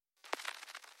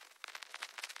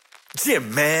Yeah,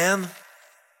 man.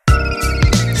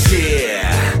 Yeah,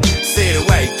 c'est le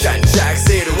White Cat Jack,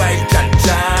 c'est le White Cat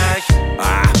Jack.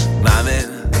 Ah, ma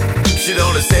man. J'suis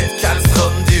dans le 7-4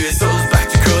 from du SOS back,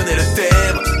 tu connais le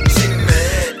thème. J'y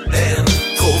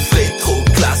trop frais, trop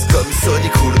classe comme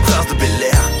Sonic ou le prince de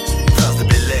Bel-Air. Prince de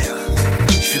Bel-Air.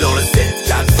 J'suis dans le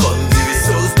 7-4 from du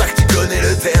SOS back, tu connais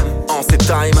le thème. En ces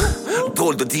time,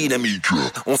 drôle de dynamique.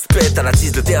 On se pète à la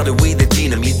tise de terre de weed et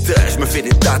dynamite. Je me fais des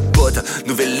tas de potes,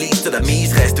 nouvelle liste d'amis,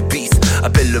 je reste peace.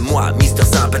 Appelle-le-moi Mister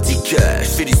Sympathique. Je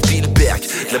fais du Spielberg,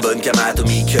 de la bonne cam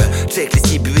atomique. Check les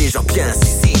cibués, genre bien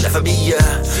si la famille.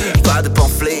 Pas de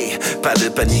pamphlet, pas de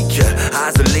panique.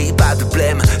 Isolé, pas de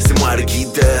blême, c'est moi le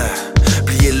guide.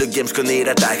 Plier le game, je connais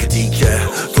la tactique.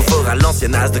 Trop fort à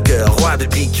l'ancienne as de cœur, roi de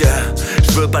pique.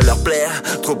 Je veux pas leur plaire,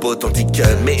 trop authentique.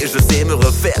 Mais je sais me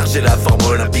refaire, j'ai la forme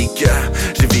olympique.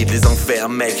 J'évite les enfers,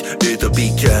 mec,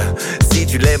 utopique. Si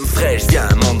tu l'aimes fraîche, viens,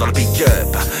 monte dans le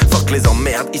pick-up. Fuck les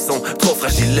emmerdes, ils sont trop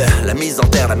fragiles. La mise en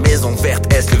terre, la maison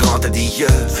verte, est-ce le grand adieu?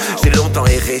 J'ai longtemps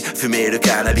erré, fumé le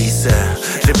cannabis.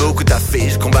 J'ai beaucoup taffé,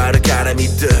 je combats le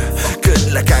calamite. Que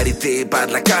de la qualité, pas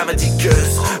de la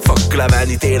camadiqueuse. Fuck la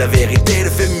vanité, la vérité le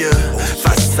fait mieux.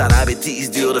 Face à la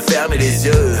bêtise, dur de fermer les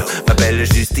yeux. M'appelle le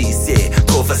justicier,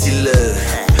 trop facile.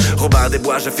 Robin des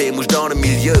Bois, je fais mouche dans le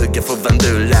milieu. Gaffe au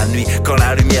 22 la nuit, quand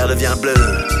la lumière devient bleue.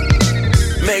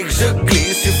 Mec, je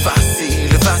glisse, je suis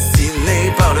facile,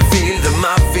 fasciné par le fil de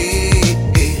ma vie.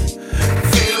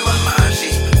 File ma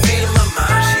magie,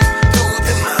 tout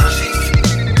est magique.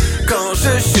 Quand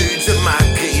je chute, je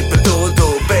m'agrippe, dodo,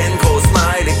 ben, gros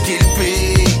smile et kill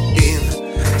pin.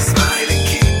 Smile et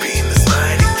kill pin.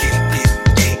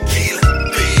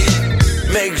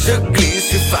 Mec, je glisse,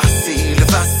 je suis facile,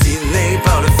 fasciné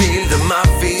par le fil de ma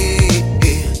vie.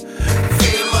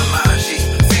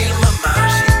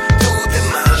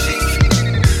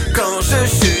 Je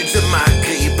chute, je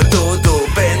m'agrippe, dodo,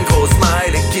 ben, gros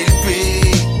smile et kill pin.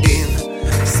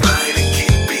 Smile et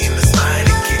kill pin.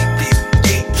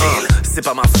 C'est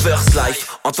pas ma first life,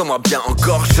 entends-moi bien,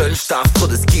 encore jeune, j'taffe trop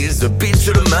de skills, the beat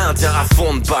je le maintiens à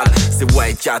fond de balle. C'est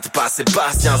White Cat, pas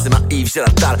Sébastien, c'est ma Yves, j'ai la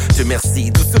dalle. Dieu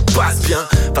merci, tout se passe bien,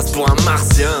 passe pour un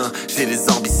martien. J'ai des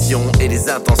ambitions et des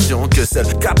intentions que seul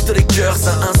capte les cœurs,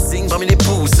 ça un signe parmi les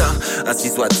poussins. Ainsi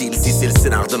soit-il, si c'est le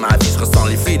scénar de ma vie, je ressens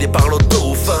les filets par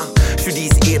l'auto-fin. Je suis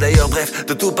d'ici et d'ailleurs, bref,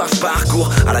 de tout part je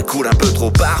parcours. À la cool un peu trop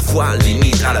parfois,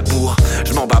 limite à la bourre.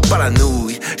 Je m'en bats pas la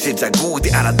nouille, j'ai déjà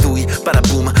goûté à la douille. Pas la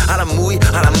boum, à la mouille,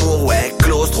 à l'amour, ouais,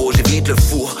 close trop, j'évite le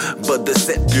four. Botte de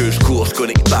 7 lieux, je cours, je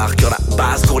connais par cœur la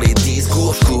base pour les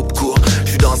discours, je coupe court. Je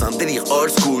suis dans un délire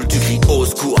old school, tu cries au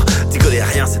secours. T'y connais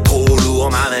rien, c'est trop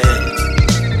lourd, ma mère.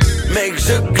 Mec,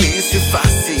 je glisse, je suis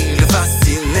facile,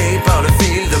 fasciné par le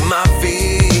fil de ma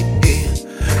vie.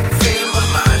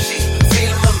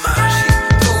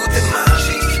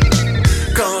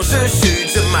 Quand je chute,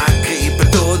 je m'agrippe,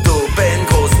 dodo, ben,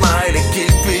 gros smile et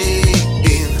kill pin.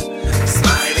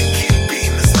 Smile et kill pin.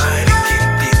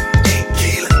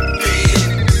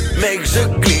 Mec, je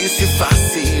glisse, je suis facile.